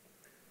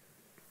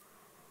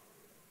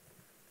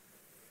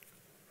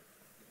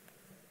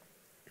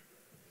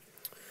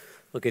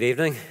Well, good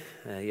evening.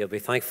 You'll be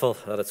thankful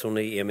that it's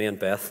only Amy and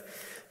Beth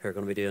who are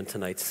going to be doing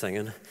tonight's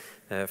singing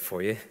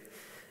for you.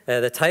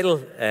 The title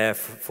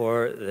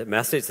for the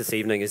message this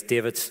evening is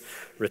David's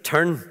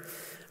Return,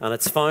 and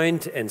it's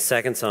found in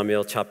 2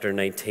 Samuel chapter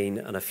 19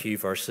 and a few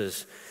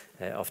verses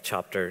of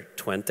chapter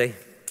 20.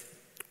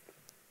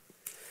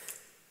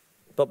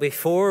 But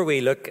before we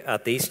look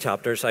at these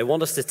chapters, I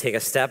want us to take a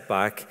step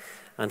back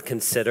and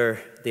consider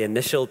the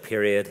initial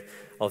period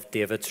of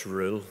David's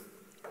rule.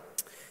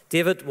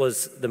 David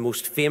was the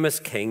most famous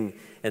king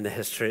in the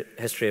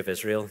history of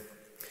Israel,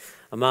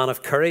 a man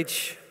of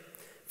courage,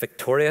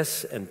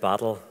 victorious in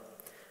battle,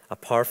 a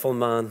powerful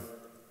man.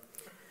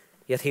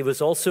 Yet he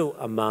was also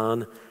a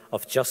man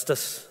of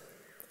justice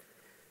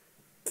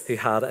who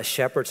had a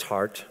shepherd's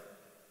heart.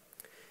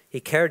 He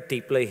cared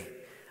deeply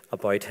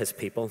about his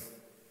people.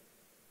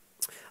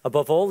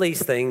 Above all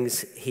these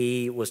things,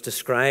 he was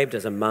described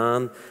as a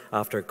man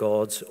after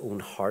God's own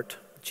heart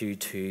due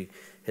to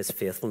his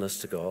faithfulness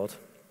to God.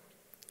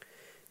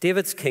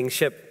 David's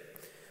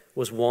kingship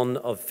was one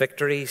of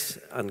victories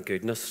and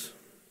goodness.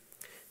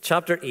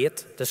 Chapter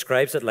 8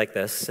 describes it like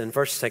this. In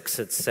verse 6,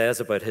 it says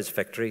about his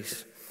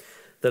victories,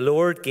 "The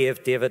Lord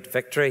gave David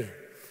victory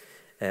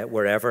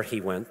wherever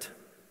he went."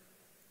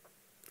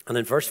 And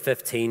in verse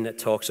 15, it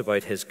talks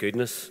about his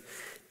goodness.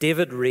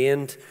 David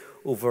reigned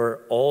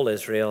over all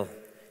Israel,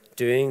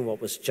 doing what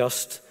was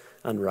just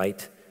and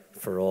right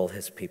for all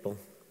his people.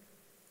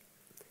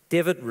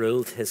 David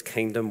ruled his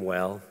kingdom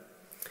well.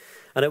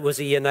 And it was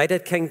a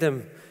united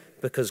kingdom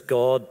because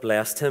God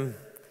blessed him,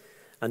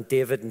 and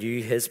David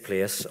knew his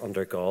place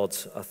under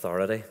God's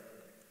authority.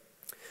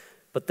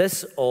 But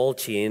this all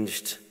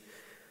changed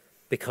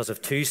because of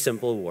two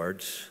simple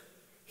words: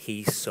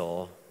 he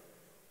saw.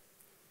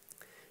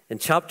 In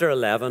chapter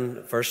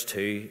 11, verse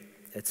 2,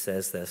 it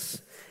says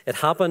this: "It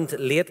happened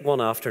late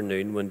one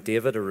afternoon when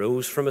David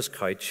arose from his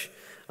couch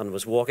and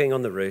was walking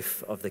on the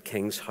roof of the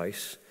king's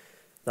house,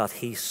 that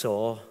he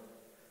saw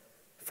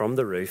from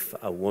the roof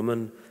a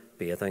woman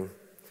bathing,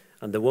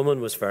 and the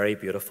woman was very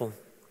beautiful."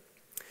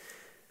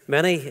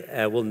 Many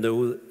will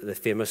know the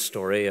famous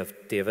story of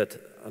David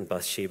and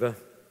Bathsheba,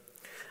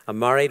 a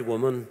married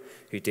woman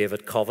who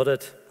David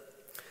coveted.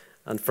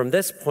 And from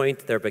this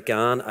point, there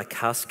began a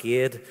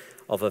cascade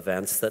of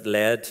events that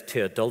led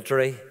to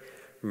adultery,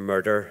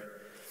 murder,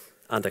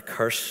 and a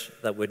curse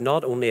that would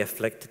not only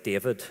afflict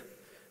David,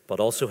 but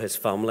also his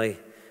family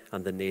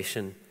and the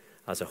nation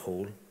as a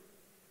whole.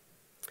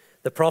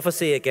 The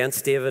prophecy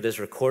against David is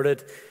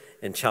recorded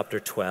in chapter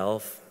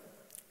 12.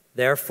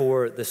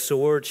 "Therefore the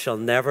sword shall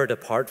never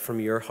depart from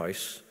your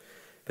house,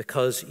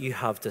 because you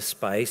have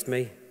despised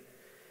me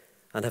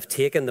and have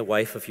taken the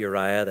wife of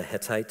Uriah the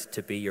Hittite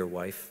to be your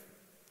wife.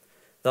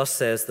 Thus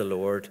says the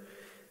Lord,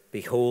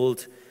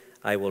 behold,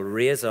 I will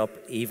raise up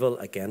evil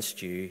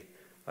against you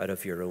out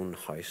of your own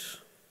house."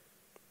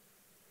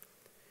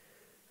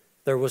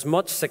 There was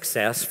much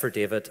success for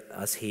David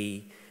as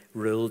he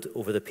ruled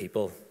over the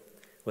people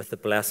with the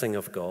blessing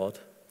of God.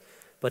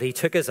 But he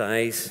took his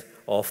eyes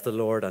off the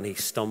Lord and he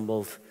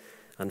stumbled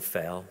and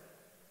fell.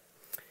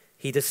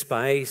 He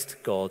despised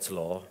God's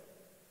law.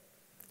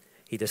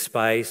 He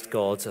despised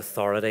God's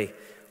authority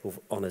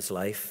on his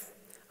life,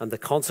 and the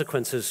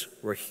consequences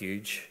were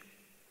huge.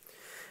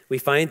 We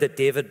find that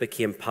David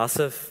became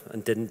passive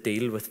and didn't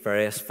deal with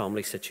various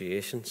family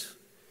situations.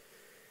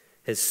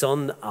 His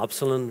son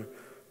Absalom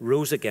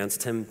rose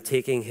against him,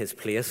 taking his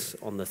place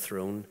on the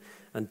throne,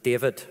 and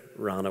David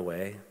ran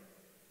away.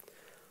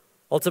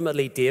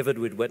 Ultimately, David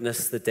would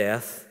witness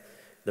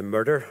the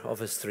murder of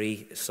his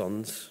three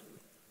sons.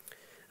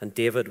 And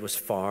David was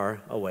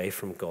far away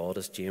from God,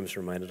 as James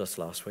reminded us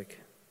last week.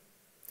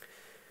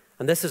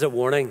 And this is a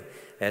warning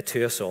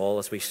to us all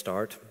as we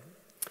start,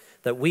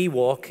 that we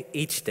walk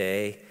each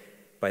day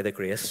by the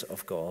grace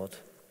of God.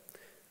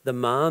 The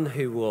man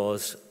who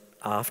was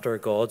after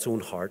God's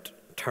own heart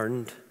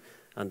turned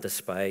and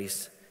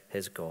despised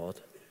his God.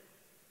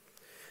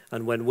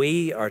 And when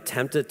we are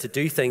tempted to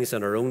do things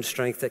in our own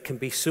strength, it can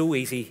be so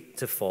easy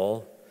to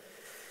fall.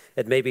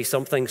 It may be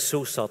something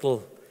so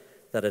subtle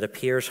that it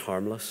appears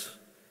harmless,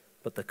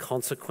 but the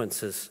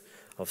consequences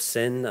of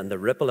sin and the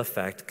ripple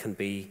effect can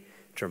be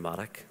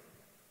dramatic.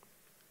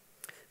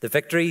 The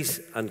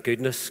victories and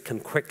goodness can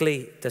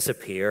quickly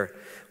disappear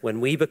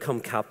when we become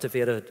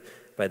captivated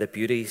by the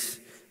beauties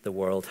the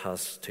world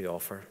has to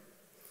offer.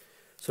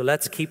 So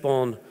let's keep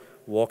on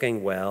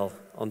walking well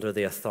under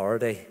the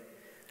authority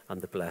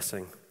and the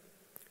blessing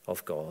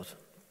of God.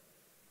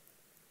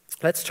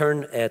 Let's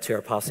turn to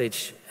our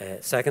passage,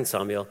 2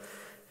 Samuel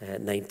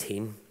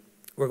 19.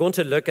 We're going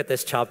to look at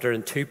this chapter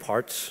in two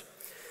parts.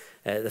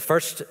 The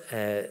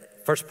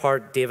first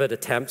part, David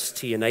attempts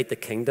to unite the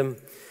kingdom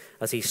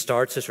as he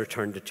starts his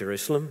return to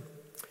Jerusalem.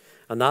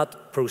 And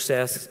that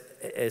process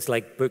is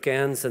like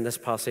bookends in this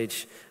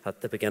passage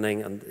at the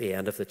beginning and the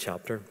end of the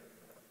chapter.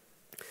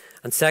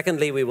 And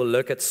secondly, we will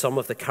look at some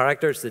of the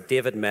characters that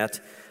David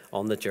met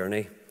on the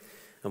journey.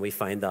 And we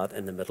find that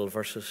in the middle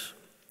verses.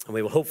 And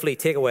we will hopefully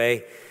take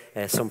away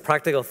some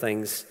practical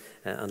things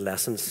and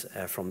lessons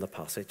from the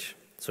passage.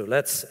 So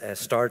let's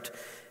start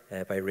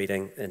by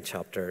reading in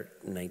chapter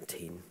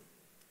 19.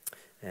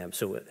 At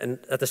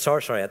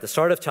the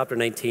start of chapter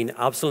 19,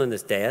 Absalom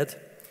is dead.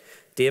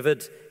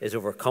 David is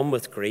overcome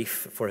with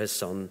grief for his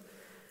son.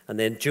 And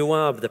then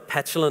Joab, the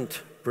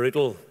petulant,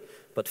 brutal,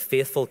 but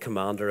faithful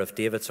commander of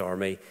David's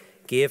army,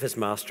 gave his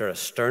master a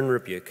stern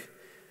rebuke,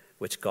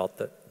 which got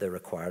the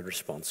required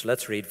response.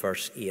 Let's read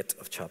verse 8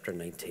 of chapter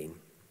 19.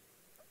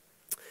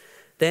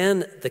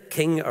 Then the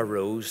king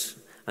arose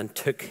and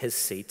took his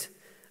seat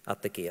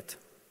at the gate.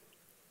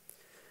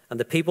 And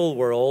the people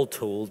were all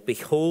told,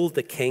 "Behold,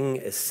 the king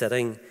is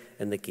sitting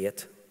in the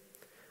gate."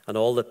 And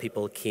all the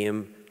people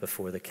came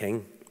before the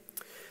king.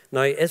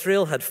 Now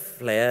Israel had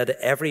fled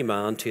every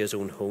man to his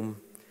own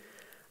home.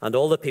 And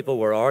all the people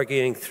were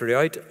arguing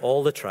throughout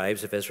all the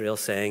tribes of Israel,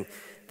 saying,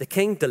 "The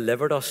king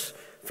delivered us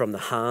from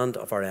the hand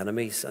of our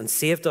enemies and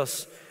saved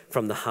us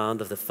from the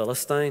hand of the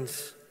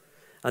Philistines.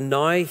 And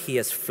now he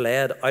has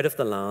fled out of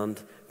the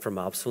land from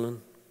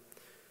Absalom.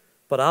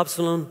 But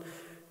Absalom,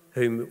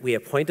 whom we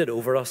appointed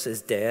over us,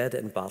 is dead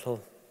in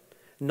battle.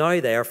 Now,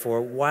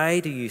 therefore, why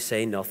do you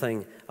say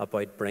nothing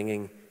about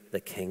bringing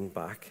the king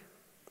back?"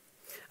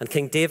 And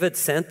King David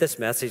sent this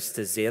message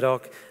to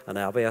Zadok and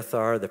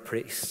Abiathar, the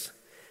priests.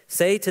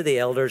 "Say to the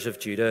elders of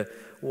Judah,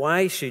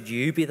 why should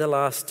you be the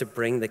last to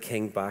bring the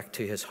king back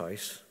to his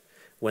house,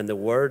 when the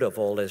word of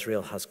all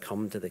Israel has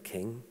come to the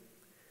king?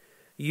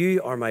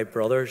 You are my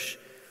brothers,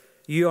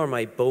 you are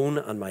my bone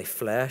and my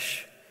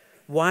flesh.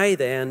 Why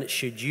then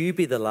should you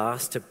be the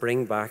last to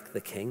bring back the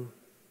king?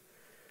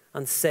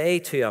 And say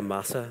to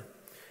Amasa,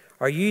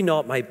 are you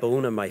not my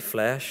bone and my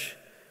flesh?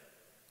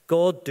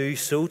 God do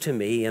so to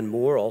me and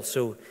more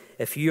also,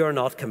 if you are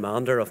not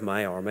commander of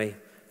my army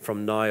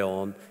from now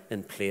on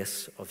in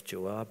place of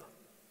Joab."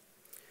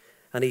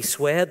 And he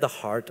swayed the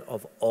heart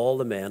of all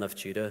the men of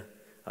Judah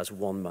as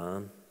one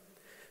man,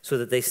 so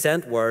that they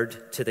sent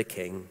word to the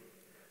king,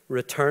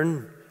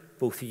 "Return,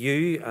 both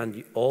you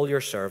and all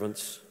your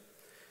servants."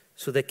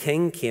 So the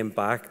king came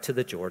back to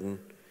the Jordan,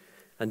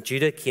 and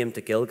Judah came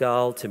to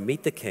Gilgal to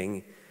meet the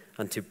king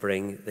and to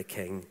bring the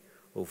king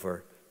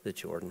over the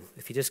Jordan.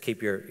 If you just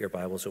keep your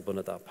Bibles open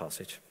at that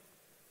passage.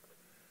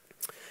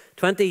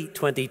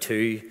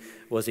 2022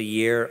 was a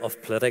year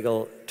of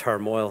political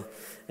turmoil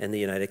in the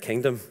United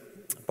Kingdom.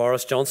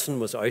 Boris Johnson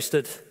was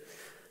ousted,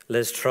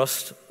 Liz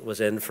Truss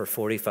was in for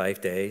 45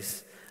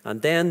 days,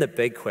 and then the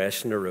big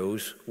question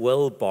arose,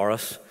 will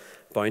Boris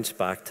bounce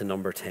back to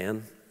number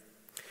 10?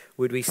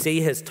 Would we see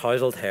his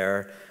tousled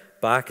hair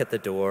back at the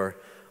door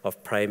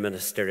of prime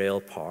ministerial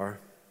power?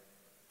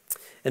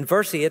 In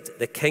verse 8,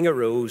 the king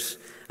arose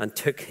and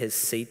took his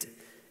seat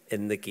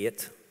in the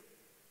gate.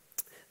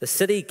 The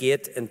city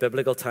gate in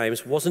biblical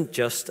times wasn't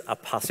just a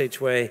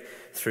passageway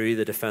through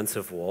the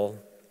defensive wall.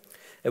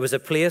 It was a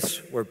place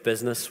where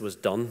business was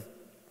done,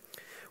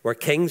 where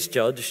kings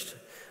judged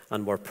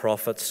and where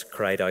prophets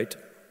cried out.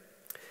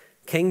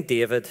 King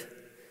David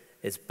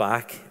is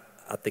back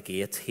at the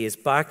gate. He is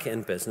back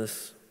in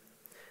business.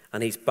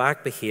 And he's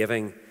back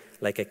behaving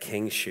like a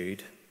king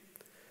should.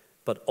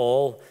 But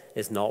all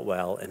is not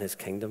well in his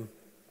kingdom.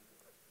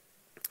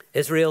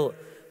 Israel,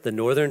 the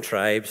northern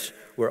tribes,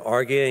 were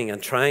arguing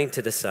and trying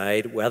to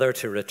decide whether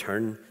to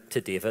return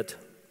to David.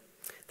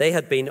 They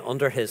had been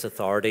under his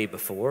authority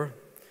before.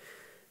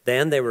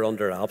 Then they were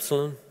under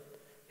Absalom,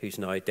 who's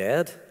now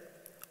dead.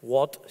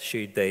 What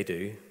should they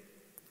do?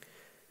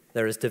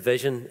 There is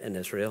division in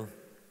Israel.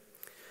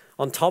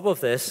 On top of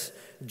this,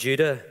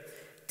 Judah,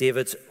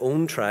 David's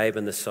own tribe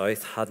in the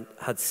south,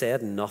 had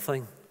said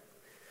nothing.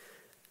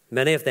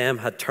 Many of them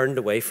had turned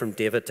away from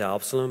David to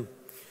Absalom,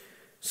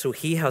 so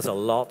he has a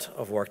lot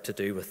of work to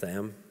do with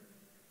them.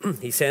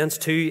 He sends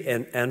 2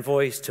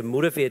 envoys to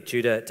motivate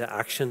Judah to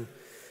action,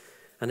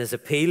 and his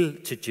appeal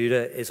to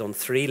Judah is on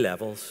 3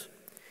 levels.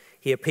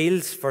 He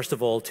appeals, first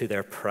of all, to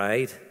their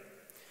pride.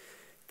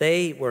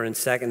 They were in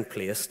second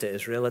place to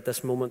Israel at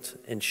this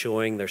moment in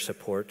showing their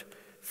support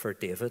for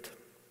David.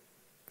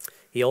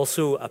 He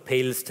also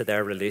appeals to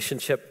their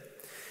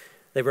relationship.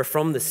 They were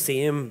from the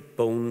same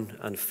bone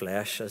and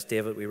flesh as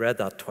David. We read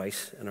that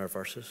twice in our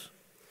verses.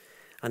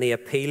 And he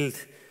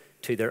appealed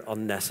to their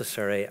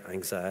unnecessary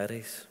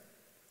anxieties.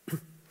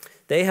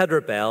 They had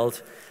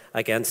rebelled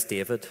against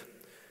David.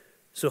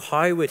 So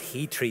how would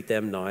he treat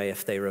them now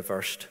if they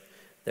reversed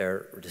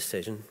their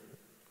decision?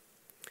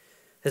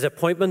 His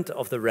appointment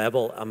of the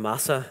rebel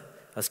Amasa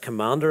as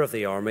commander of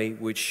the army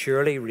would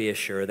surely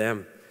reassure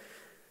them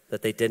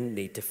that they didn't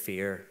need to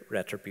fear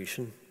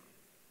retribution.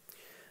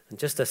 And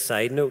just a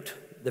side note,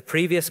 the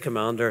previous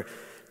commander,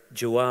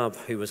 Joab,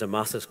 who was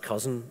Amasa's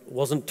cousin,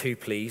 wasn't too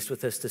pleased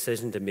with this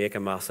decision to make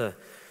Amasa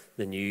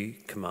the new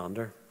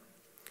commander.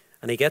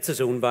 And he gets his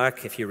own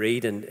back if you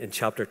read in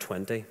chapter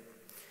 20.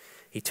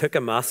 He took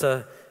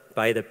Amasa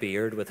by the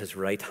beard with his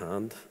right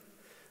hand.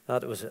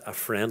 That was a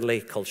friendly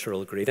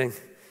cultural greeting.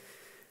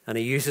 And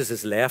he uses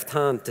his left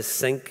hand to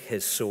sink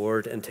his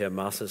sword into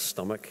Amasa's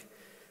stomach.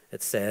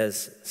 It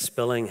says,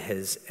 spilling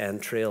his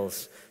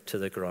entrails to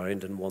the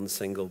ground in one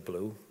single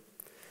blow.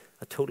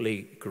 A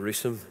totally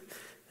gruesome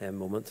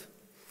moment.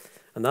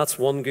 And that's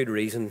one good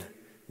reason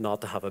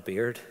not to have a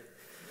beard.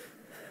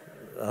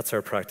 That's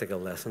our practical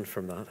lesson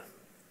from that.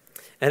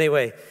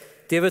 Anyway,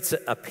 David's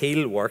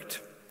appeal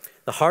worked.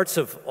 The hearts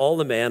of all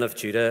the men of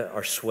Judah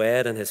are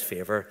swayed in his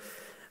favor,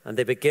 and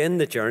they begin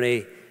the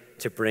journey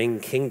to bring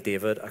King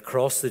David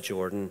across the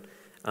Jordan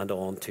and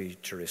on to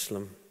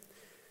Jerusalem.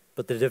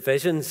 But the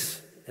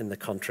divisions in the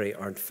country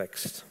aren't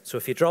fixed. So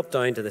if you drop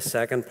down to the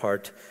second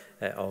part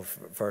of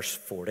verse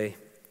 40,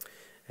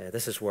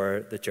 this is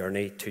where the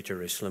journey to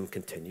Jerusalem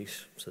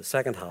continues. So the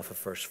second half of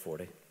verse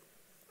 40.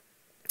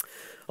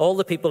 All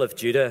the people of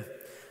Judah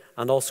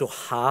and also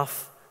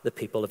half the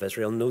people of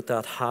Israel, note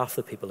that, half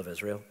the people of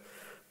Israel,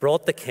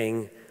 brought the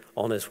king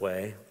on his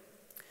way.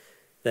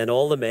 Then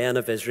all the men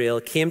of Israel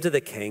came to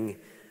the king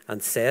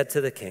and said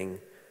to the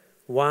king,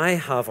 "Why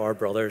have our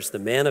brothers, the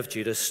men of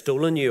Judah,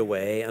 stolen you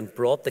away and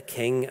brought the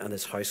king and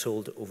his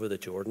household over the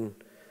Jordan,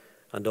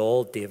 and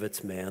all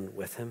David's men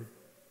with him?"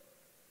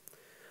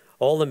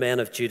 All the men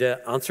of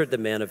Judah answered the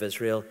men of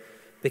Israel,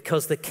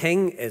 "Because the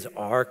king is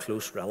our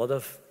close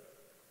relative.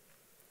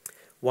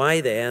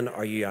 Why then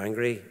are you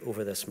angry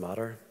over this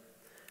matter?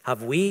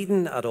 Have we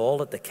eaten at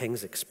all at the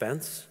king's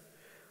expense,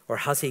 or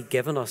has he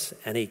given us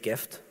any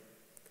gift?"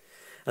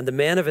 And the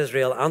men of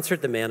Israel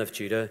answered the men of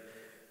Judah,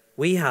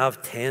 "We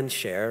have 10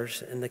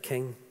 shares in the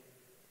king.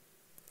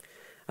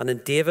 And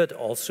in David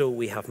also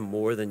we have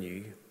more than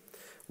you.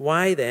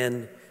 Why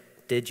then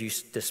did you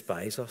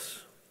despise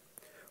us?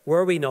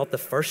 Were we not the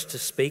first to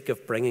speak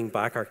of bringing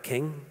back our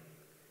king?"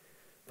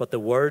 But the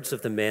words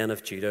of the men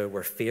of Judah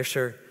were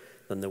fiercer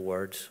than the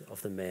words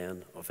of the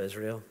men of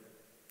Israel.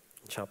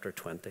 Chapter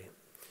 20.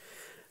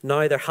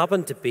 Now there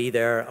happened to be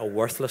there a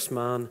worthless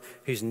man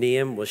whose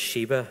name was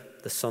Sheba,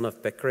 the son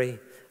of Bichri,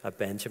 a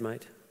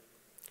Benjamite.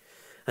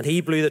 And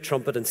he blew the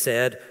trumpet and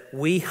said,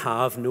 "We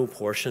have no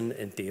portion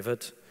in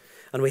David,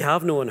 and we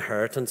have no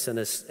inheritance in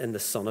the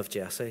son of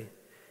Jesse.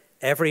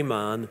 Every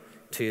man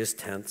to his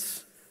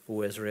tents,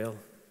 O Israel."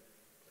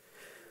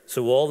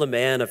 So all the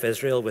men of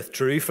Israel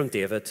withdrew from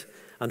David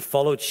and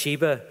followed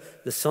Sheba,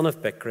 the son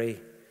of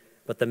Bichri,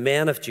 but the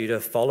men of Judah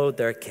followed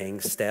their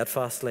king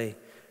steadfastly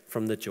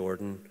from the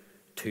Jordan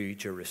to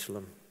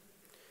Jerusalem.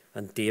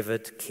 And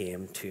David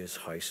came to his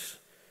house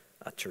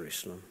at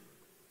Jerusalem.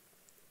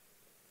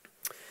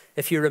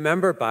 If you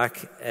remember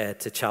back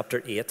to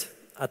chapter 8,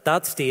 at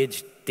that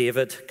stage,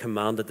 David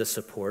commanded the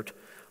support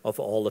of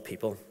all the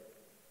people.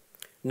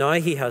 Now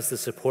he has the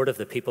support of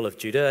the people of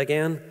Judah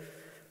again,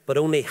 but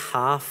only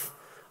half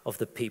of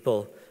the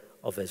people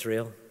of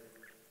Israel.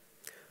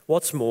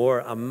 What's more,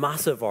 a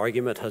massive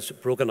argument has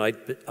broken out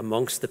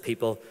amongst the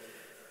people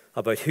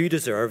about who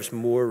deserves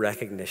more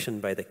recognition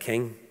by the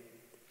king.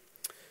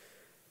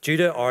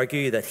 Judah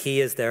argue that he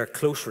is their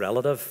close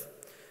relative,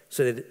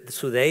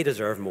 so they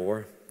deserve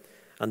more,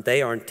 and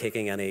they aren't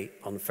taking any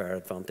unfair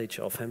advantage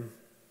of him.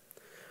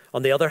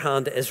 On the other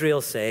hand,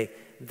 Israel say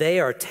they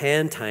are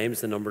 10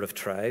 times the number of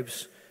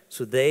tribes,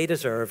 so they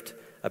deserved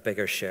a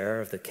bigger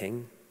share of the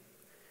king.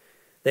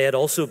 They had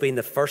also been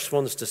the first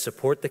ones to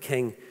support the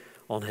king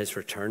on his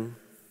return.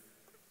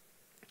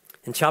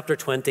 In chapter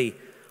 20,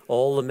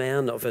 all the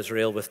men of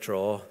Israel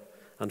withdraw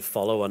and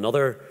follow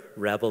another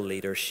rebel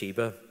leader,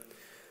 Sheba,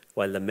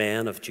 while the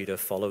men of Judah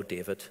follow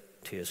David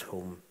to his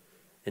home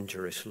in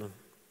Jerusalem.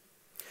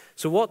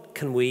 So what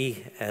can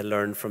we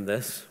learn from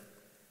this?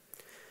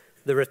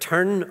 The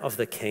return of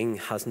the king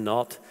has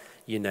not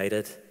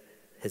united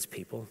his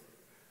people.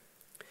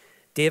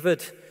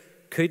 David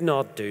could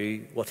not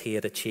do what he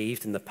had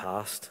achieved in the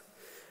past,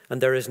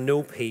 and there is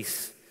no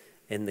peace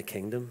in the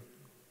kingdom.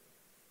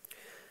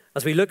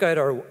 As we look out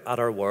at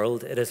our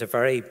world, it is a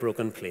very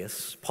broken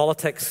place.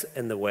 Politics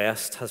in the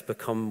West has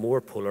become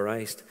more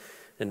polarized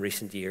in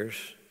recent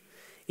years.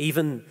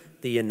 Even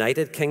the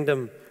United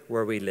Kingdom,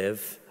 where we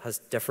live, has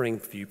differing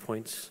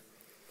viewpoints,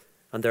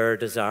 and there are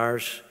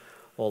desires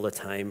all the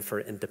time for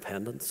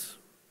independence.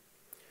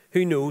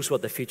 Who knows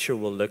what the future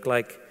will look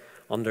like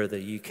under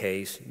the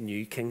UK's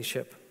new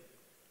kingship?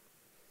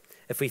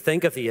 If we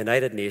think of the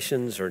United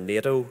Nations or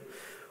NATO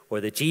or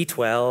the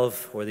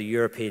G12 or the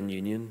European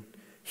Union,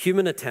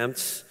 human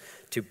attempts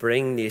to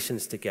bring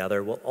nations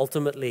together will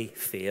ultimately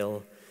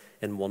fail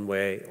in one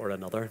way or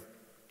another.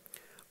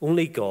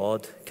 Only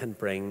God can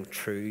bring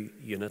true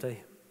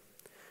unity,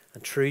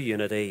 and true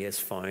unity is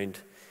found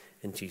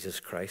in Jesus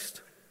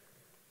Christ.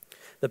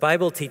 The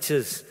Bible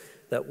teaches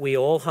that we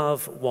all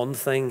have one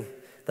thing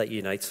that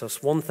unites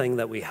us, one thing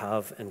that we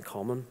have in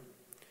common.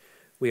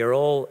 We are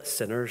all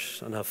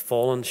sinners and have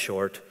fallen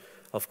short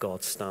of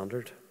God's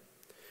standard.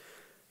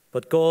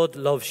 But God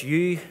loves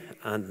you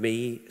and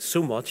me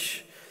so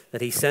much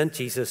that he sent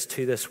Jesus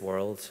to this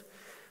world.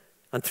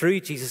 And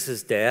through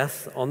Jesus'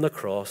 death on the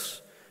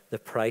cross, the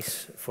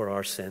price for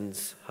our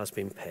sins has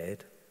been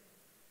paid.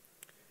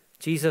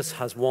 Jesus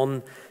has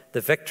won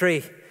the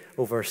victory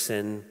over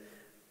sin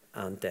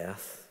and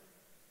death.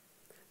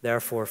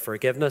 Therefore,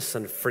 forgiveness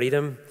and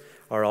freedom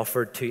are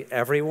offered to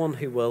everyone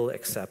who will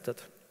accept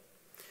it.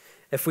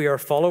 If we are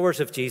followers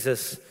of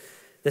Jesus,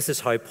 this is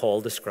how Paul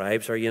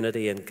describes our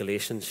unity in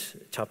Galatians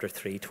chapter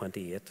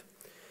 3:28.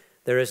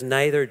 There is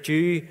neither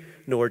Jew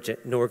nor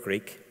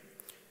Greek.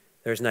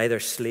 There is neither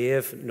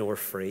slave nor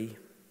free.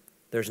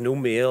 There's no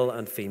male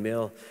and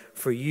female,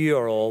 for you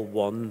are all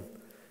one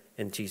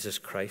in Jesus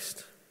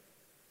Christ.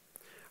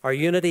 Our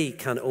unity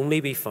can only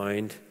be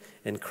found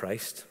in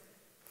Christ.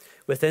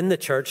 Within the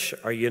church,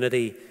 our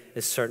unity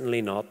is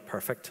certainly not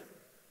perfect.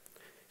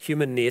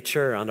 Human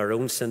nature and our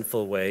own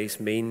sinful ways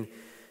mean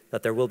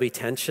that there will be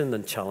tension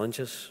and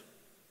challenges.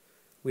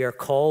 We are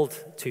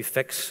called to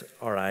fix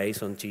our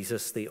eyes on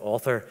Jesus, the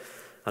author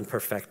and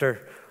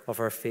perfecter of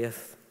our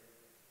faith,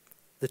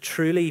 the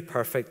truly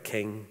perfect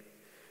King,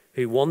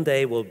 who one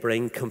day will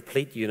bring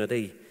complete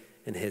unity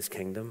in his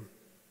kingdom.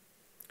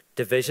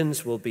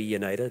 Divisions will be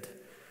united,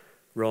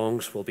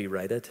 wrongs will be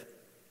righted.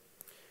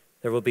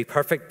 There will be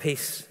perfect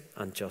peace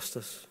and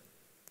justice.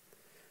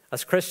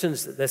 As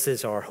Christians, this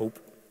is our hope.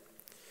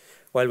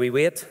 While we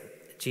wait,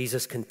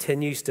 Jesus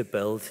continues to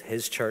build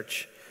his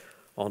church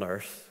on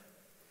earth.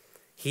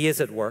 He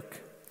is at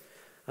work,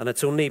 and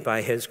it's only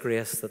by his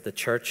grace that the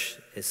church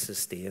is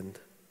sustained.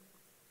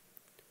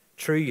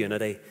 True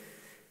unity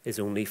is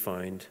only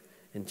found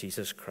in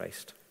Jesus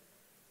Christ.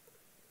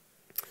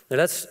 Now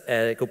let's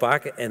go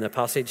back in the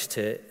passage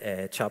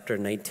to chapter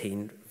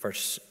 19,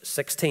 verse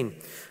 16,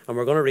 and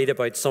we're going to read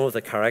about some of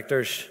the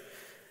characters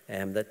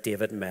that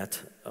David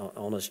met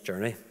on his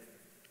journey.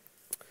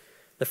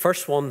 The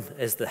first one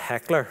is the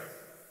heckler.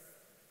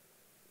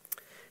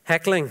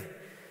 Heckling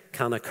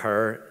can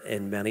occur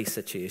in many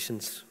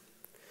situations.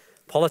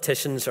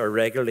 Politicians are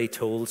regularly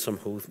told some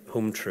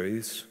home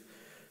truths.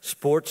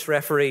 Sports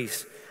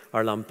referees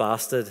are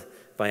lambasted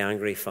by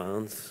angry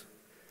fans.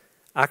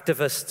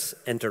 Activists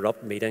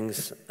interrupt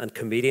meetings, and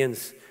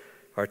comedians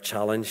are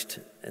challenged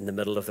in the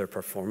middle of their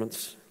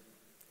performance.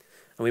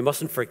 And we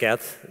mustn't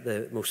forget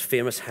the most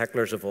famous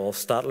hecklers of all,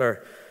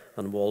 Statler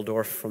and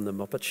Waldorf from The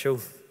Muppet Show.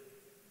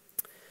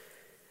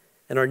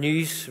 In our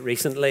news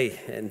recently,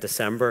 in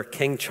December,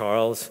 King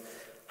Charles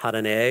had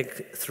an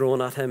egg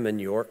thrown at him in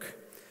York.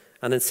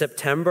 And in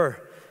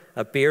September,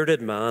 a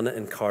bearded man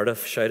in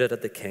Cardiff shouted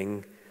at the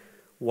king,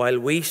 "While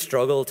we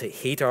struggle to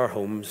heat our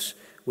homes,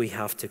 we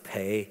have to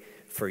pay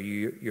for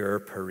your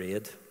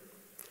parade."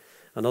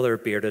 Another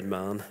bearded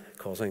man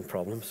causing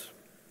problems.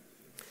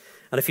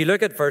 And if you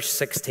look at verse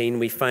 16,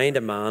 we find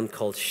a man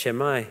called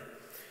Shimei.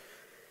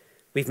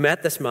 We've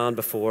met this man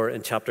before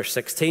in chapter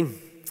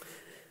 16.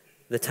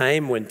 The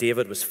time when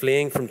David was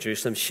fleeing from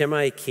Jerusalem,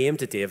 Shimei came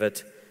to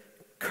David,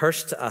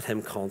 cursed at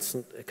him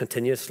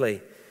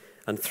continuously,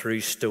 and threw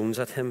stones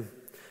at him.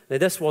 Now,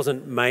 this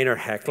wasn't minor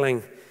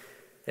heckling.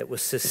 It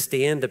was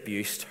sustained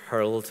abuse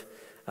hurled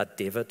at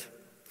David.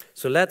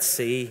 So let's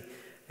see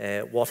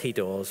what he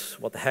does,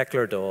 what the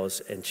heckler does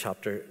in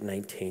chapter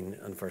 19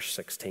 and verse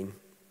 16.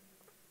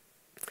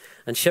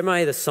 And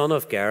Shimei, the son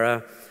of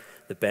Gera,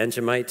 the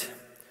Benjamite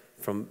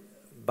from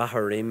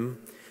Bahurim,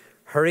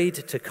 hurried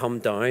to come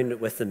down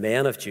with the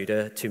men of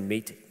Judah to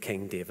meet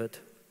King David.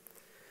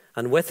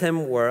 And with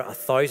him were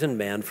 1,000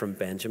 men from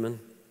Benjamin.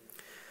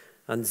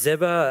 And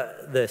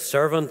Ziba, the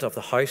servant of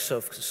the house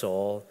of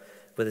Saul,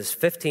 with his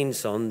 15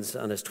 sons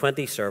and his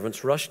 20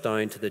 servants, rushed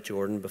down to the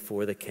Jordan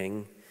before the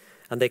king.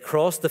 And they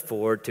crossed the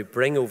ford to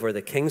bring over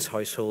the king's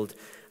household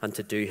and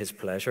to do his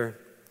pleasure.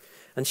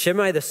 And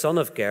Shimei, the son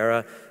of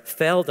Gera,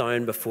 fell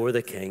down before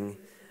the king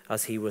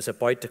as he was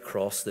about to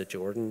cross the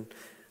Jordan,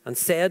 and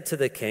said to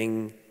the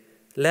king,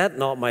 "Let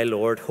not my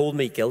lord hold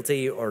me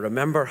guilty, or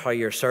remember how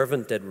your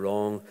servant did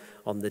wrong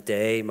on the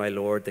day my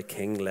lord the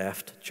king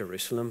left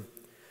Jerusalem.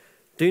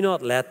 Do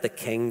not let the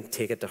king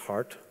take it to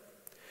heart,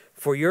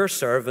 for your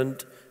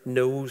servant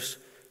knows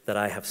that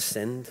I have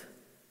sinned.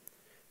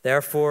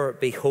 Therefore,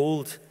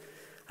 behold,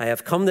 I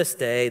have come this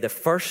day, the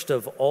first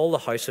of all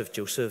the house of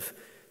Joseph,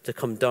 to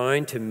come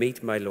down to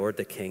meet my lord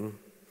the king."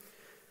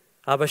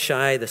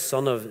 Abishai, the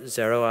son of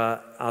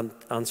Zeruiah,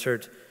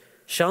 answered,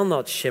 "Shall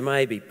not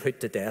Shimei be put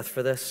to death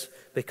for this,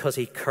 because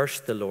he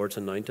cursed the Lord's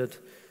anointed?"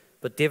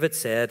 But David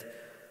said,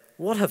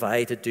 "What have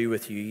I to do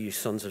with you, you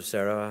sons of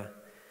Zeruiah,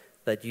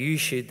 that you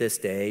should this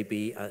day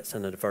be as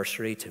an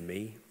adversary to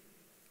me?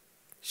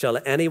 Shall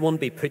anyone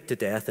be put to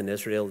death in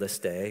Israel this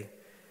day?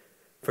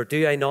 For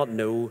do I not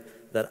know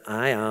that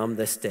I am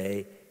this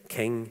day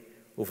king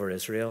over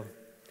Israel?"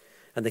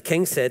 And the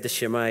king said to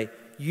Shimei,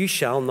 "You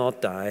shall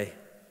not die."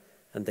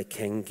 And the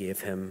king gave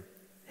him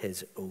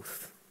his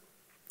oath.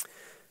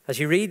 As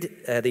you read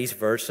these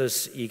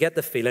verses, you get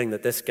the feeling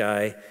that this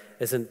guy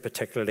isn't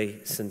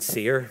particularly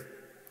sincere.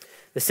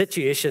 The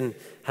situation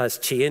has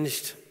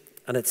changed,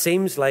 and it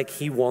seems like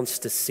he wants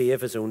to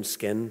save his own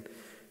skin,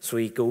 so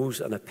he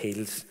goes and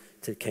appeals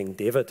to King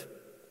David.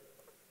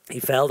 He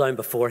fell down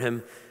before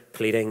him,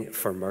 pleading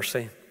for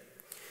mercy.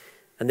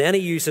 And then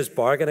he uses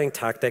bargaining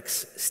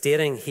tactics,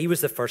 stating he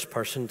was the first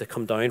person to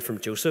come down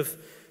from Joseph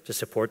to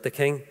support the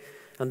king,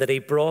 and that he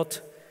brought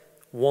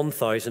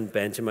 1,000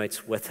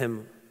 Benjamites with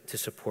him to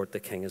support the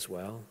king as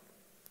well.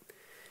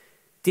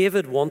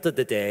 David wanted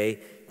the day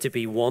to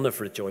be one of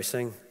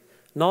rejoicing,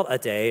 not a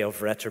day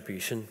of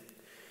retribution.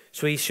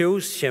 So he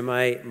shows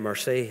Shimei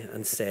mercy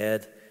and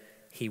said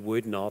he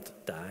would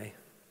not die.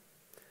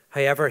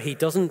 However, he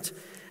doesn't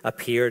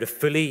appear to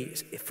fully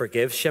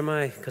forgive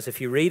Shimei, because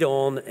if you read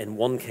on in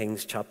 1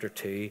 Kings chapter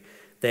 2,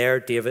 There,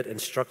 David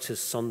instructs his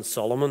son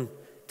Solomon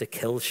to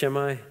kill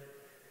Shimei.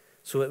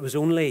 So it was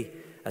only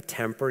a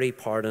temporary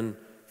pardon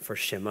for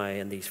Shimei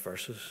in these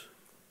verses.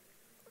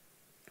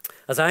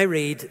 As I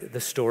read the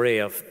story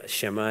of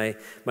Shimei,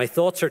 my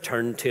thoughts are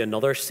turned to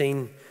another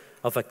scene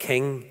of a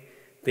king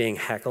being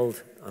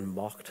heckled and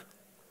mocked,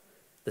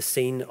 the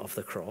scene of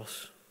the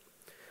cross.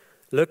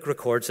 Luke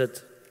records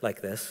it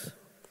like this: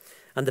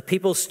 "And the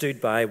people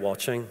stood by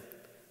watching,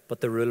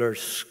 but the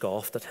rulers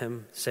scoffed at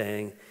him,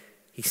 saying,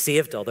 'He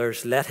saved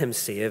others, let him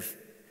save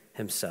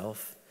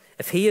himself.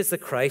 If he is the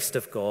Christ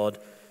of God,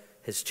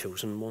 his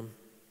chosen one.'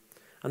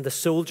 And the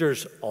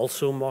soldiers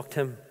also mocked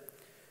him,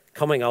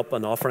 coming up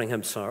and offering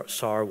him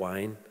sour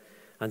wine,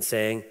 and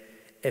saying,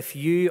 'If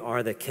you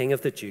are the King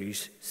of the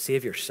Jews,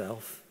 save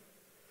yourself.'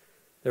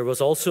 There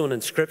was also an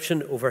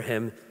inscription over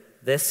him,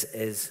 'This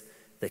is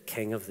the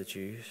King of the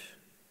Jews.'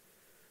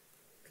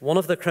 One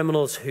of the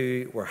criminals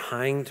who were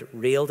hanged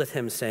railed at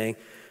him, saying,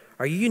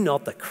 'Are you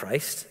not the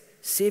Christ?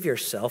 Save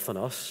yourself and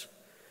us.'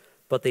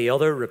 But the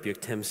other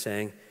rebuked him,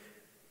 saying,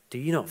 'Do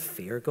you not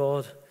fear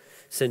God,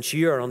 since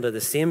you are under the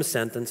same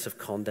sentence of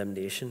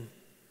condemnation?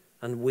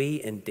 And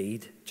we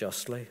indeed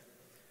justly.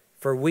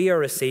 For we are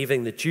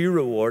receiving the due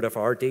reward of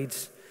our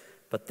deeds,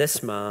 but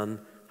this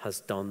man has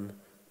done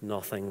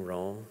nothing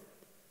wrong.'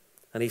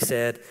 And he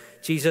said,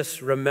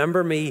 'Jesus,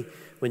 remember me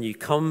when you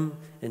come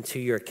into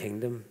your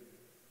kingdom.'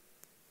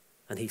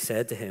 And he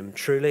said to him,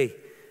 'Truly,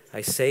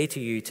 I say to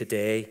you,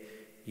 today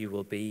you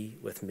will be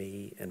with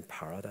me in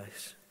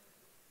paradise.'"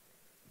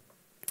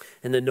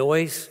 In the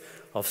noise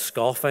of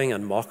scoffing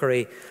and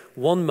mockery,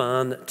 one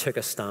man took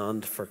a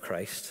stand for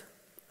Christ,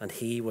 and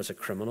he was a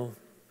criminal.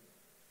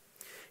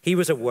 He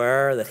was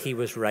aware that he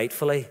was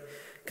rightfully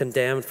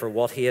condemned for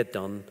what he had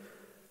done,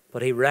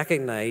 but he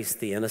recognized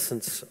the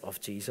innocence of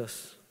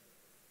Jesus.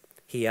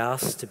 He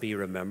asked to be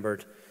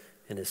remembered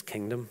in his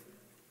kingdom.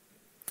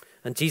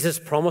 And Jesus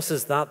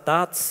promises that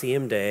that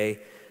same day,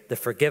 the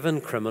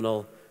forgiven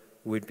criminal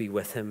would be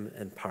with him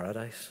in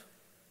paradise.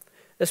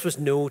 This was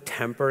no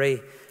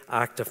temporary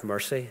act of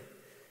mercy.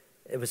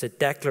 It was a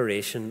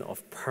declaration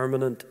of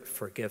permanent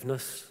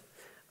forgiveness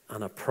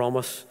and a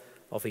promise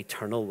of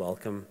eternal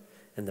welcome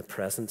in the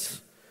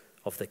presence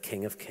of the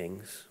King of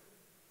Kings.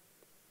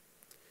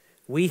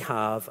 We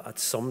have at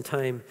some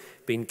time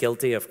been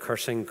guilty of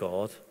cursing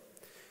God,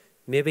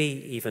 maybe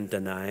even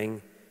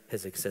denying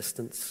his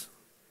existence.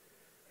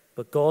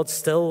 But God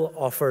still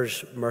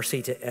offers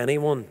mercy to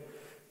anyone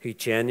who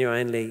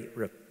genuinely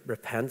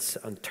repents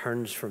and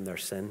turns from their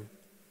sin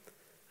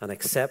and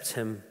accepts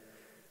him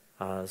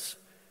as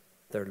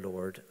their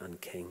Lord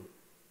and King.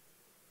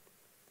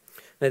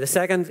 Now, the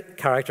second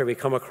character we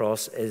come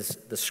across is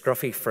the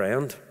scruffy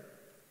friend.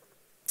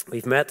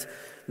 We've met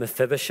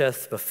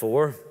Mephibosheth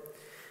before.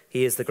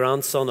 He is the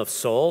grandson of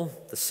Saul,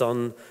 the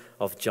son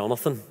of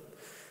Jonathan,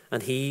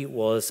 and he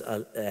was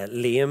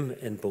lame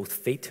in both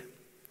feet.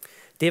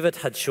 David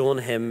had shown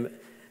him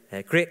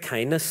great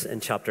kindness in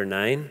chapter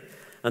 9,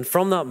 and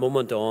from that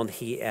moment on,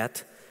 he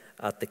ate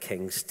at the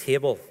king's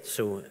table.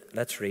 So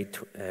let's read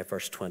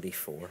verse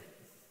 24.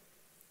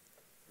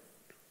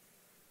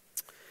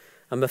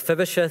 "And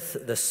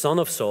Mephibosheth, the son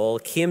of Saul,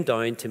 came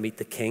down to meet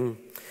the king.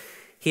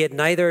 He had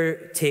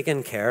neither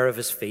taken care of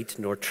his feet,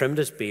 nor trimmed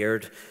his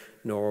beard,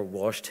 nor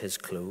washed his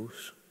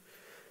clothes,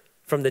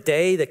 from the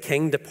day the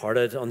king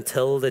departed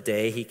until the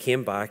day he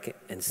came back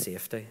in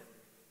safety.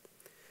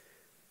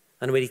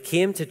 And when he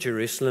came to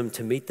Jerusalem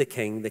to meet the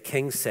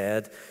king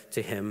said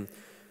to him,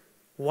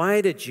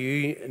 'Why did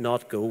you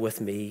not go with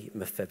me,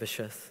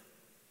 Mephibosheth?'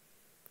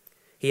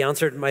 He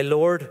answered, 'My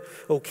lord,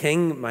 O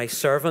king, my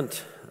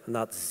servant,'" and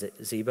that's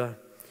Ziba,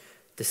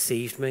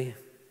 "'deceived me.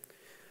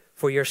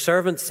 For your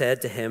servant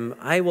said to him,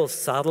 I will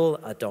saddle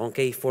a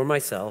donkey for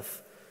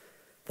myself,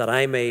 that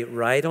I may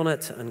ride on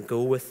it and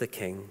go with the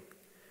king.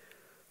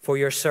 For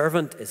your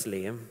servant is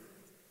lame.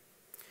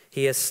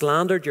 He has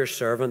slandered your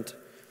servant.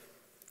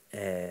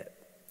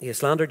 His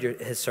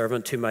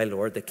servant to my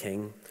lord the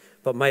king.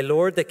 But my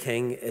lord the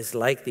king is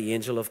like the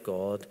angel of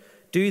God.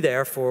 Do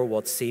therefore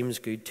what seems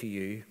good to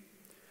you.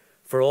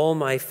 For all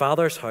my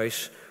father's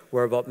house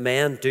were but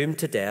men doomed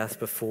to death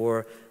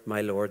before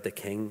my lord the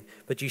king.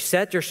 But you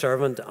set your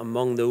servant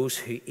among those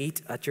who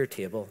eat at your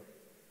table.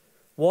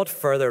 What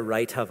further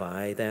right have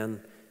I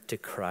then to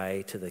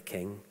cry to the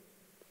king?'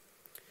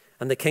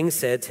 And the king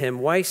said to him,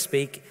 'Why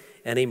speak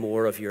any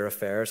more of your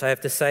affairs? I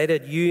have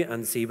decided you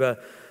and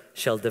Ziba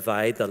shall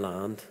divide the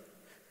land.'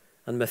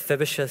 And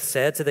Mephibosheth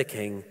said to the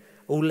king,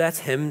 'Oh, let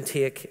him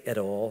take it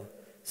all,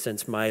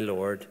 since my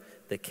lord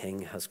the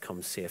king has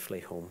come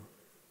safely home.'"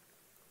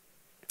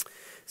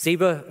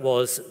 Ziba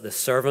was the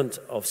servant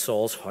of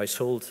Saul's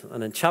household,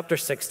 and in chapter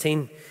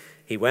 16,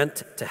 he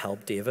went to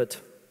help David.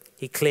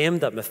 He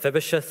claimed that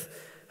Mephibosheth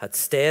had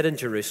stayed in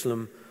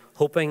Jerusalem,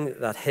 hoping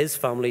that his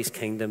family's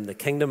kingdom, the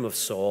kingdom of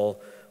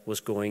Saul, was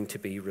going to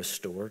be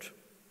restored.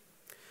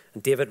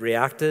 And David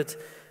reacted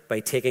by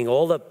taking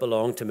all that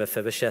belonged to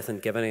Mephibosheth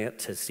and giving it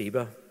to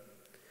Ziba.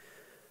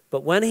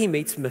 But when he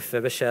meets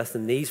Mephibosheth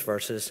in these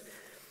verses,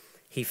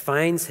 he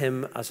finds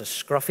him as a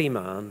scruffy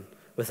man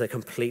with a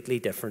completely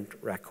different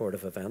record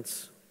of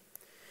events.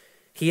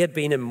 He had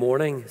been in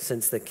mourning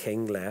since the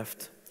king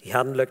left. He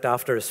hadn't looked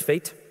after his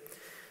feet,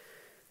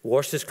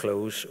 washed his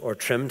clothes, or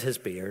trimmed his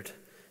beard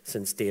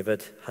since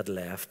David had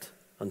left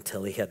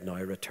until he had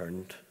now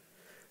returned.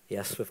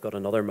 Yes, we've got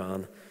another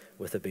man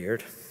with a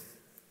beard.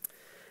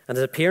 And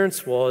his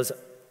appearance was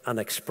an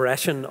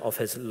expression of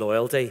his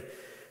loyalty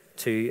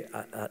to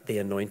the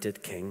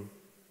anointed king.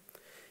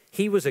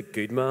 He was a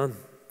good man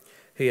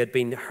who had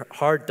been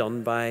hard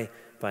done by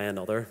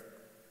another.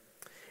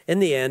 In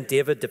the end,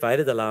 David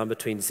divided the land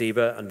between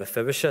Ziba and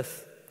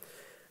Mephibosheth,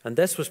 and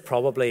this was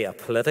probably a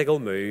political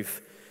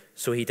move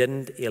so he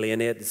didn't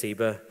alienate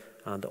Ziba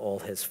and all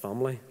his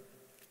family.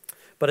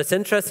 But it's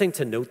interesting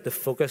to note the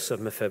focus of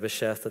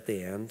Mephibosheth at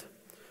the end.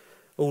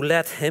 Oh,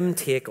 let him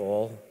take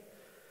all,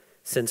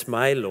 since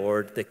my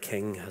lord the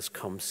king has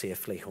come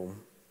safely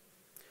home.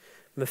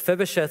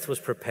 Mephibosheth was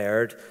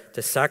prepared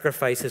to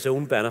sacrifice his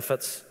own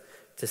benefits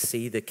to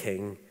see the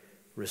king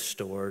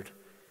restored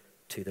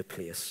to the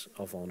place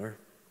of honor.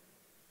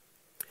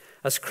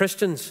 As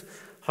Christians,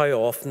 how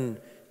often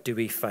do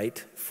we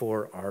fight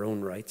for our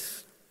own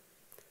rights?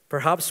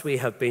 Perhaps we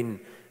have been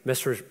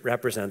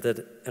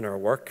misrepresented in our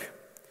work,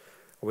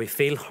 or we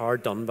feel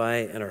hard done by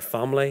in our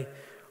family,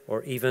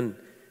 or even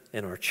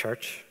in our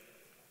church.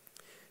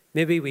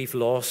 Maybe we've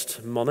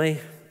lost money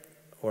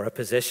or a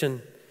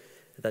position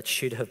that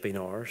should have been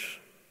ours.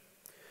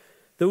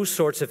 Those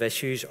sorts of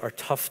issues are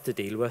tough to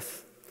deal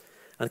with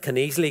and can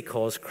easily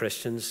cause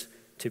Christians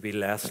to be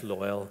less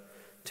loyal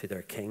to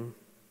their king.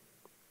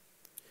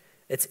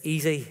 It's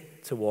easy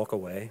to walk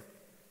away.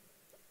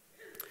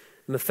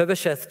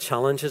 Mephibosheth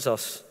challenges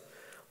us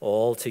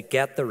all to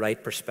get the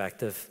right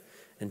perspective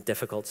in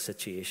difficult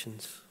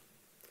situations.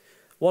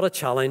 What a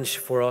challenge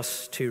for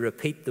us to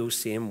repeat those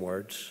same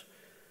words.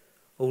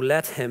 Oh,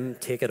 let him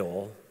take it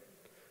all,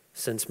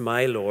 since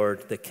my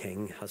Lord the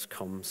King has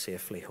come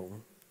safely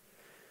home.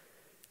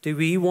 Do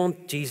we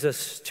want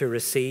Jesus to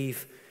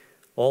receive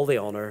all the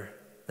honor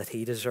that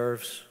he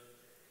deserves,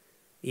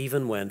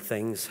 even when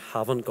things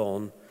haven't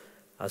gone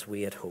as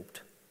we had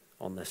hoped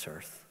on this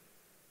earth?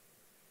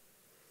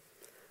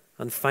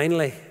 And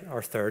finally,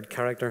 our third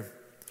character,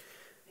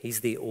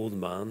 he's the old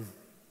man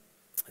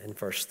in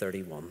verse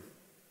 31.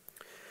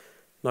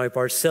 Now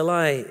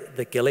Barzillai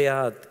the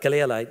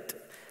Gileadite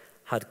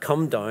had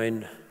come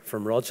down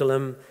from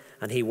Rogelim,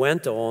 and he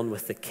went on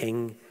with the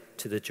king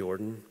to the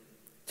Jordan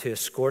to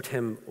escort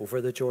him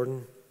over the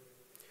Jordan.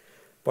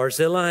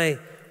 Barzillai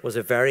was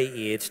a very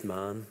aged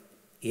man,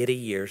 80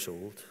 years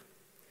old.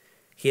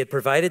 He had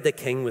provided the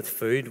king with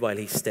food while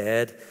he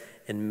stayed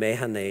in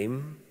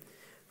Mahanaim,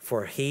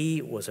 for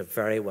he was a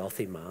very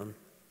wealthy man.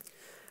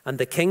 And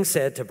the king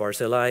said to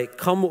Barzillai,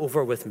 "Come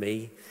over with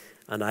me,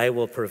 and I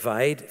will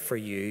provide for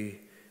you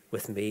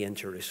with me in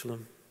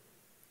Jerusalem."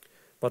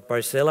 But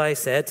Barzillai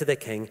said to the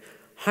king,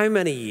 "How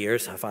many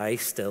years have I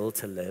still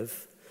to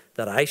live,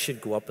 that I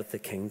should go up with the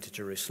king to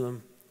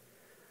Jerusalem?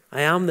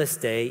 I am this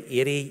day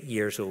 80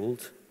 years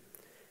old.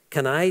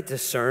 Can I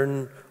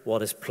discern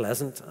what is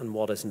pleasant and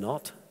what is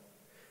not?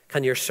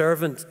 Can your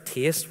servant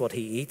taste what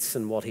he eats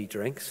and what he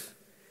drinks?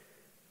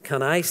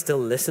 Can I still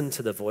listen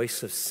to the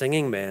voice of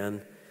singing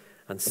men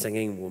and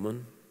singing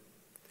women?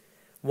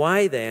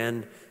 Why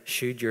then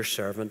should your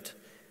servant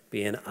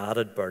be an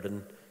added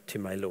burden to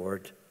my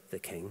lord the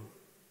king?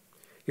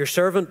 Your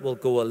servant will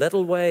go a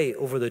little way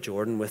over the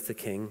Jordan with the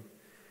king.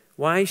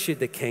 Why should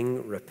the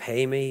king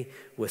repay me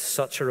with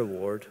such a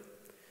reward?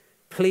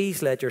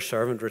 Please let your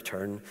servant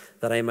return,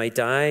 that I may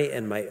die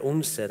in my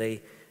own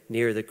city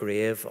near the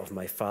grave of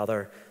my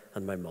father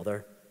and my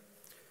mother.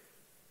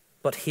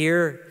 But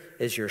here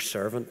is your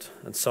servant,"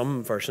 and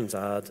some versions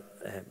add,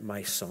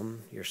 "my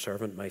son, your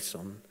servant, my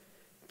son,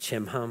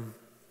 Chimham.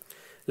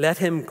 Let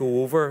him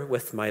go over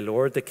with my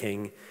lord the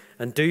king,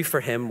 and do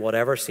for him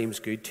whatever seems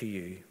good to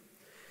you."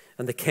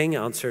 And the king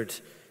answered,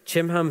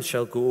 "Chimham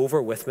shall go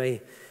over with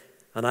me,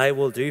 and I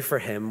will do for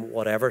him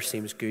whatever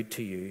seems good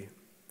to you.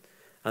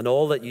 And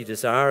all that you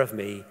desire of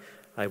me,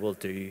 I will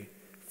do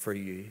for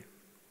you."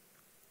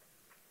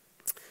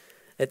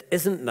 It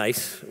isn't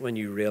nice when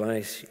you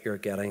realize you're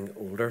getting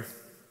older.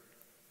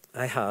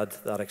 I had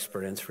that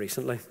experience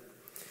recently.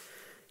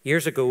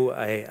 Years ago,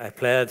 I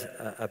played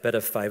a bit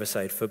of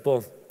five-a-side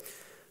football.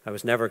 I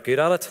was never good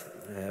at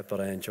it,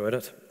 but I enjoyed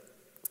it.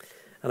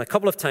 And a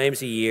couple of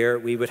times a year,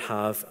 we would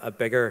have a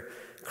bigger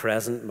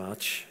crescent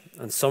match,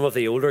 and some of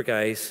the older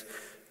guys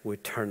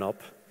would turn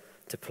up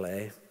to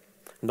play.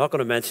 I'm not going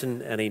to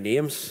mention any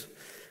names,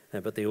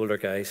 but the older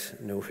guys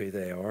know who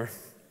they are.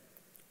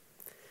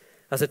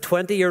 As a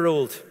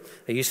 20-year-old,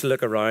 I used to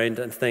look around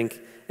and think,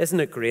 isn't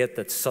it great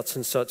that such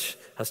and such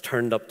has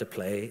turned up to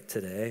play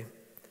today?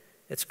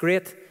 It's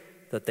great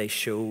that they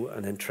show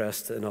an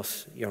interest in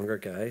us younger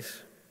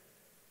guys.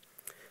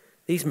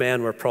 These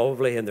men were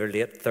probably in their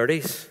late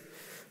 30s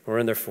or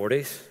in their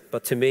 40s,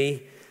 but to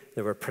me,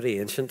 they were pretty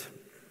ancient.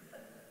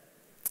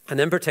 And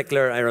in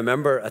particular, I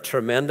remember a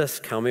tremendous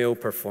cameo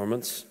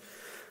performance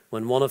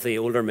when one of the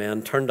older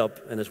men turned up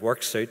in his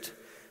work suit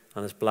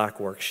and his black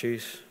work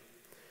shoes.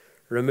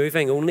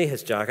 Removing only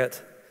his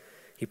jacket,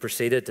 he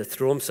proceeded to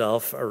throw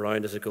himself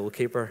around as a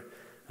goalkeeper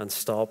and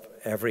stop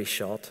every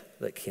shot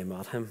that came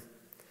at him.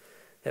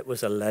 It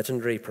was a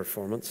legendary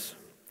performance.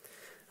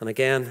 And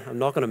again, I'm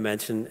not going to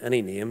mention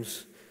any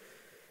names,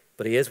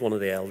 but he is one of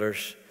the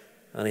elders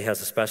and he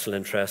has a special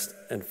interest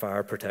in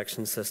fire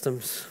protection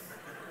systems.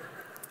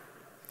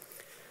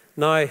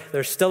 Now,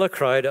 there's still a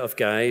crowd of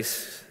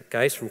guys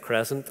from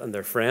Crescent and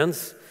their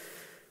friends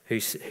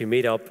who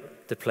meet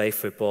up to play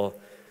football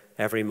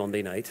every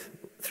Monday night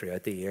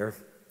throughout the year.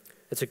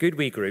 It's a good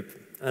wee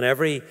group, and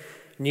every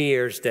New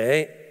Year's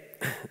Day,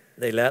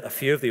 they let a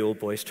few of the old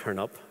boys turn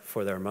up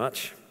for their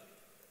match.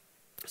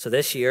 So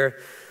this year,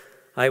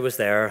 I was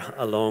there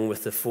along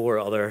with the 4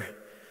 other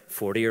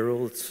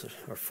 40-year-olds,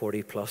 or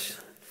 40 plus,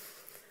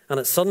 and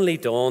it suddenly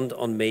dawned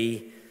on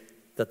me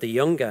that the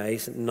young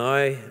guys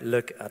now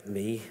look at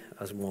me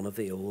as one of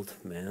the old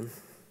men.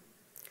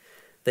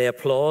 They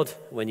applaud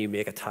when you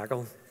make a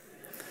tackle.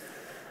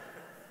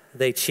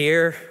 They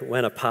cheer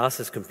when a pass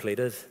is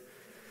completed,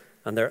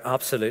 and they're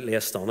absolutely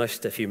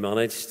astonished if you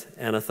managed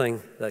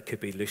anything that could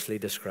be loosely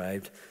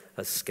described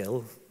as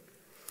skill.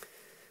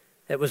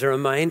 It was a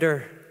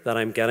reminder that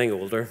I'm getting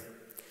older,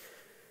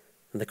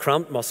 and the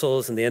cramped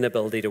muscles and the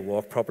inability to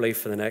walk properly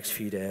for the next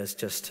few days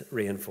just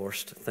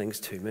reinforced things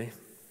to me.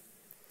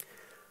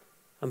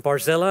 And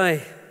Barzillai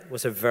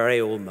was a very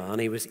old man.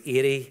 He was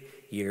 80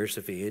 years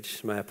of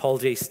age. My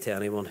apologies to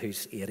anyone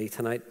who's 80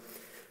 tonight,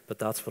 but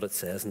that's what it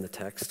says in the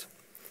text.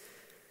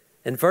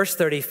 In verse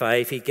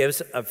 35, he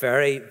gives a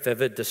very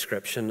vivid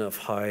description of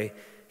how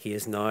he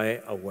is now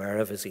aware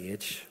of his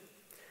age.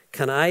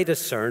 Can I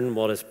discern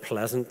what is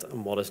pleasant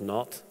and what is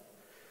not?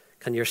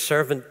 Can your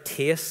servant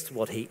taste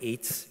what he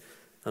eats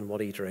and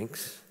what he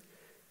drinks?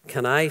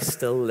 Can I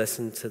still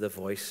listen to the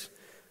voice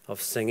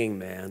of singing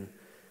men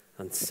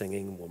and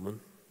singing women?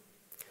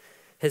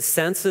 His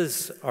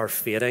senses are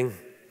fading,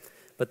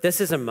 but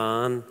this is a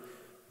man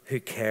who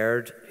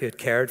had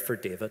cared for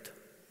David.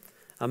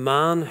 A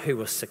man who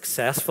was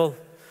successful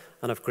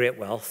and of great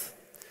wealth,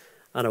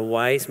 and a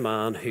wise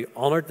man who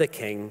honored the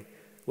king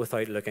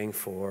without looking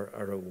for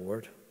a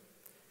reward.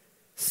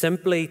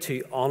 Simply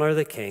to honor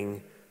the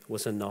king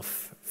was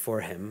enough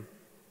for him.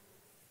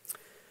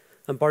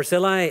 And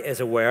Barzillai is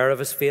aware of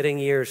his fading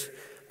years,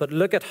 but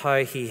look at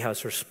how he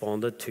has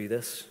responded to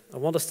this. I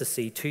want us to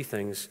see 2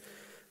 things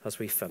as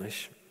we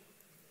finish.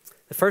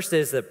 The first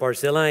is that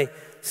Barzillai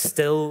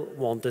still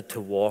wanted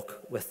to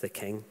walk with the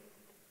king.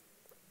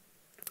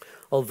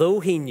 Although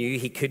he knew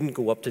he couldn't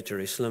go up to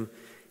Jerusalem,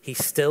 he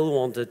still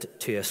wanted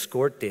to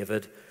escort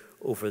David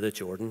over the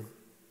Jordan.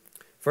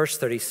 Verse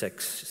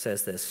 36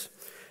 says this,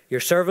 "Your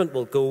servant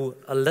will go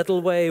a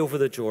little way over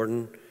the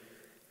Jordan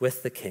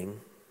with the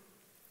king."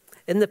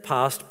 In the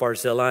past,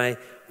 Barzillai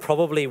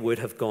probably would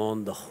have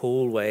gone the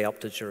whole way up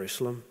to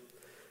Jerusalem.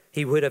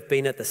 He would have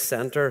been at the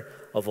center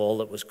of all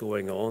that was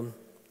going on.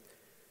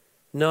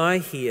 Now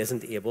he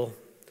isn't able,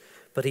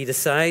 but he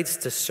decides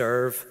to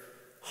serve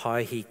how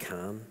he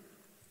can,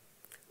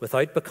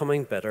 without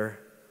becoming bitter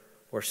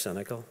or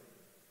cynical.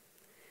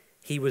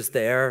 He was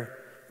there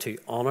to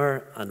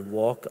honor and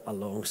walk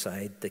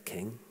alongside the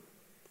king.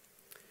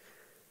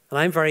 And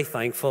I'm very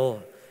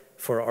thankful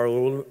for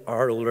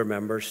our older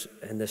members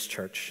in this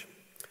church,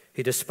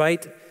 who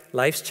despite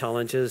life's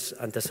challenges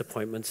and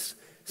disappointments,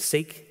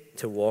 seek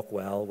to walk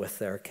well with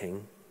their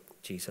King,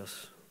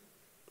 Jesus.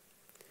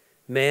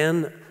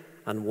 Men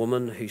and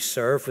women who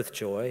serve with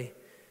joy,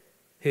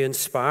 who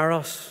inspire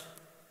us,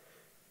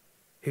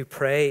 who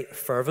pray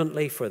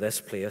fervently for this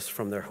place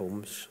from their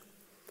homes,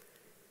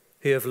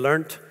 who have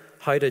learnt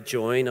how to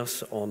join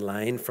us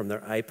online from their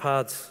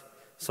iPads,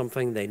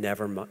 something they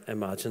never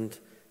imagined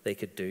they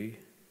could do.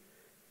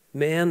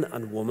 Men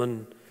and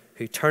women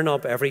who turn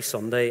up every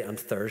Sunday and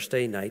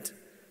Thursday night,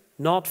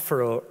 not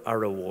for a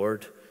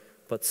reward,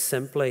 but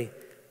simply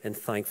in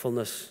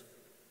thankfulness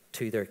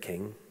to their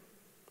King.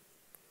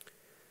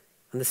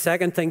 And the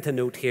second thing to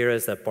note here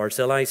is that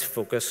Barzillai's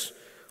focus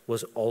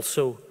was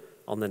also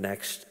on the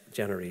next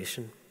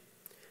generation.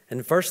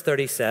 In verse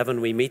 37,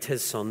 we meet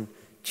his son,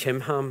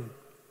 Chimham.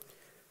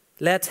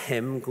 Let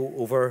him go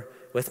over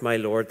with my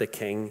lord the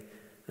king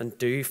and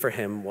do for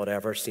him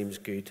whatever seems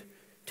good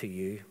to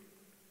you.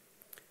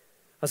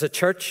 As a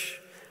church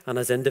and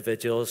as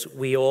individuals,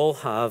 we all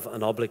have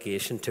an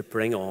obligation to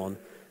bring on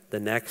the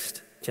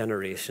next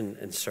generation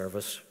in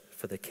service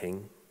for the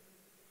king.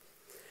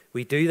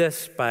 We do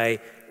this by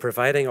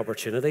providing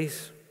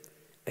opportunities,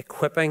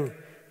 equipping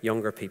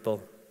younger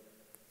people,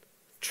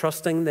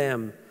 trusting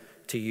them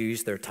to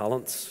use their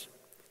talents,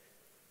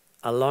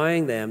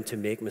 allowing them to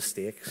make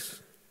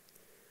mistakes,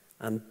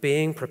 and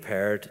being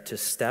prepared to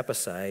step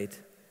aside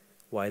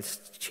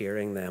whilst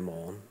cheering them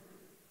on.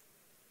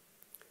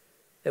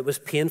 It was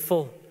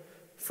painful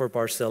for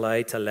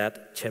Barzillai to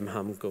let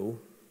Chimham go.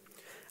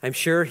 I'm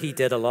sure he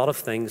did a lot of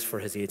things for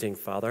his aging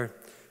father,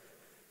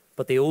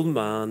 but the old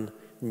man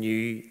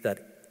knew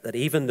that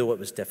even though it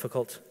was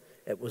difficult,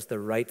 it was the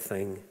right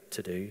thing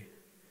to do.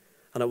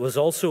 And it was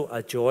also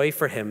a joy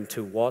for him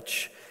to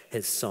watch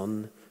his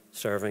son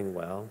serving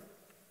well.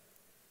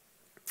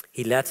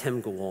 he let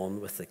him go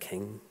on with the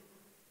king.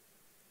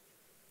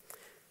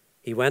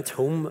 He went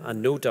home,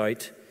 and no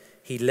doubt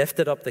he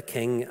lifted up the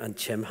king and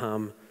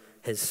Chimham,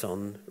 his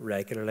son,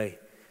 regularly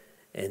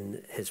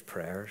in his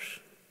prayers.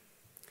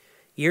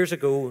 Years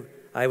ago,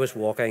 I was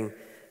walking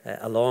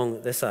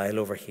along this aisle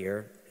over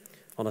here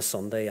on a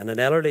Sunday, and an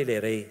elderly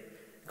lady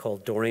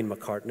called Doreen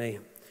McCartney,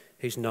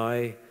 who's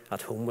now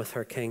at home with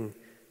her king,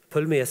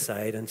 pulled me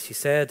aside and she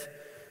said,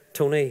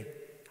 "Tony,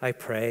 I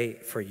pray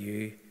for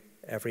you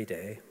every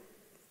day."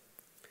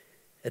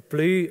 It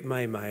blew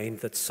my mind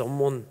that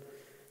someone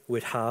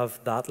would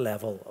have that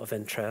level of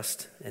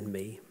interest in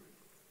me.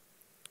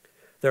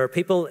 There are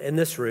people in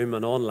this room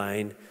and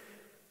online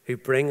who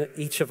bring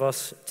each of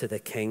us to the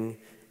King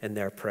in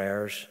their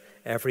prayers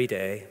every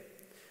day,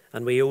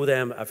 and we owe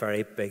them a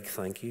very big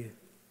thank you.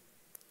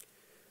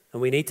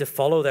 And we need to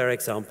follow their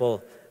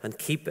example and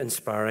keep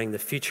inspiring the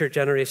future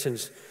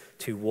generations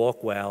to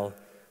walk well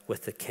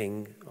with the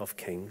King of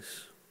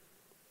Kings.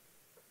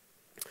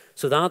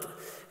 So that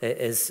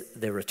is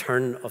the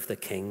return of the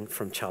king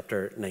from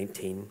chapter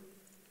 19.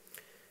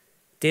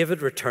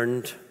 David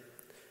returned,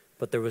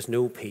 but there was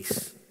no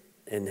peace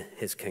in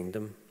his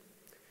kingdom.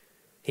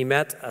 He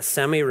met a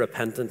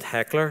semi-repentant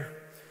heckler,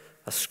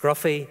 a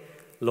scruffy,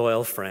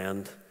 loyal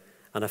friend,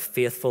 and a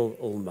faithful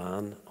old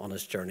man on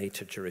his journey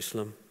to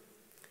Jerusalem.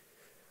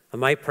 And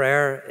my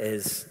prayer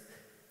is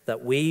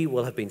that we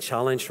will have been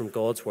challenged from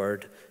God's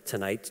word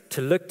tonight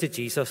to look to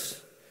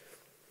Jesus,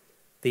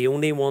 the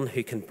only one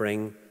who can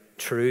bring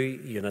true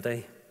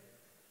unity,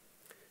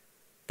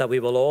 that we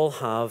will all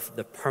have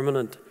the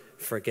permanent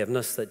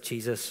forgiveness that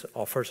Jesus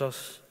offers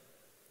us,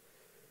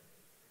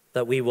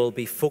 that we will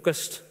be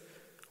focused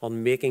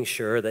on making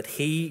sure that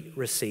he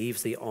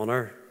receives the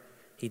honor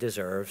he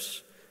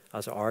deserves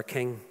as our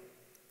King,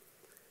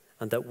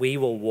 and that we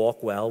will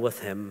walk well with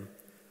him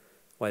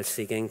while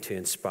seeking to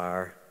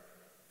inspire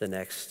the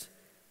next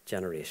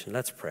generation.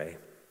 Let's pray.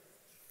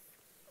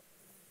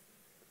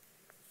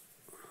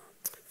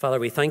 Father,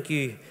 we thank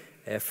you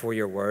for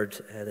your word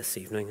this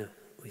evening.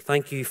 We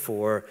thank you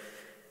for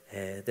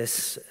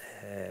this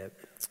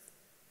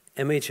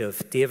image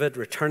of David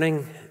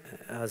returning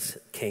as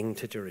king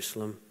to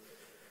Jerusalem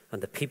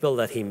and the people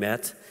that he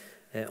met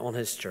on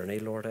his journey,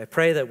 Lord. I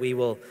pray that we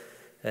will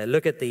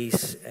look at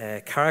these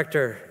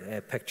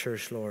character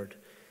pictures, Lord,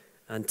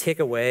 and take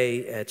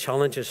away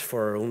challenges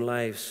for our own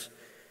lives,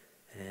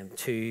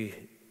 to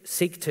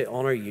seek to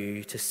honor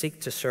you, to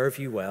seek to serve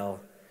you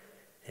well,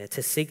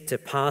 to seek to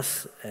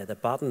pass the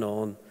baton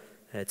on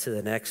to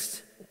the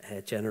next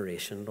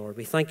generation, Lord.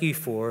 We thank you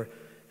for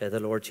the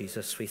Lord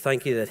Jesus. We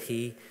thank you that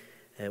he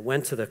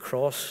went to the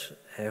cross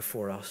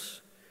for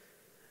us,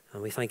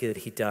 and we thank you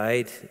that he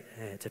died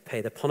to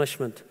pay the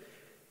punishment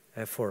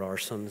for our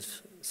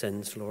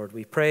sins, Lord.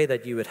 We pray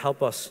that you would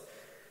help us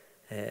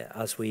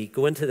as we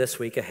go into this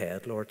week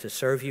ahead, Lord, to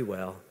serve you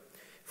well,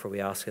 for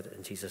we ask it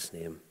in Jesus'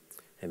 name.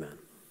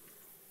 Amen.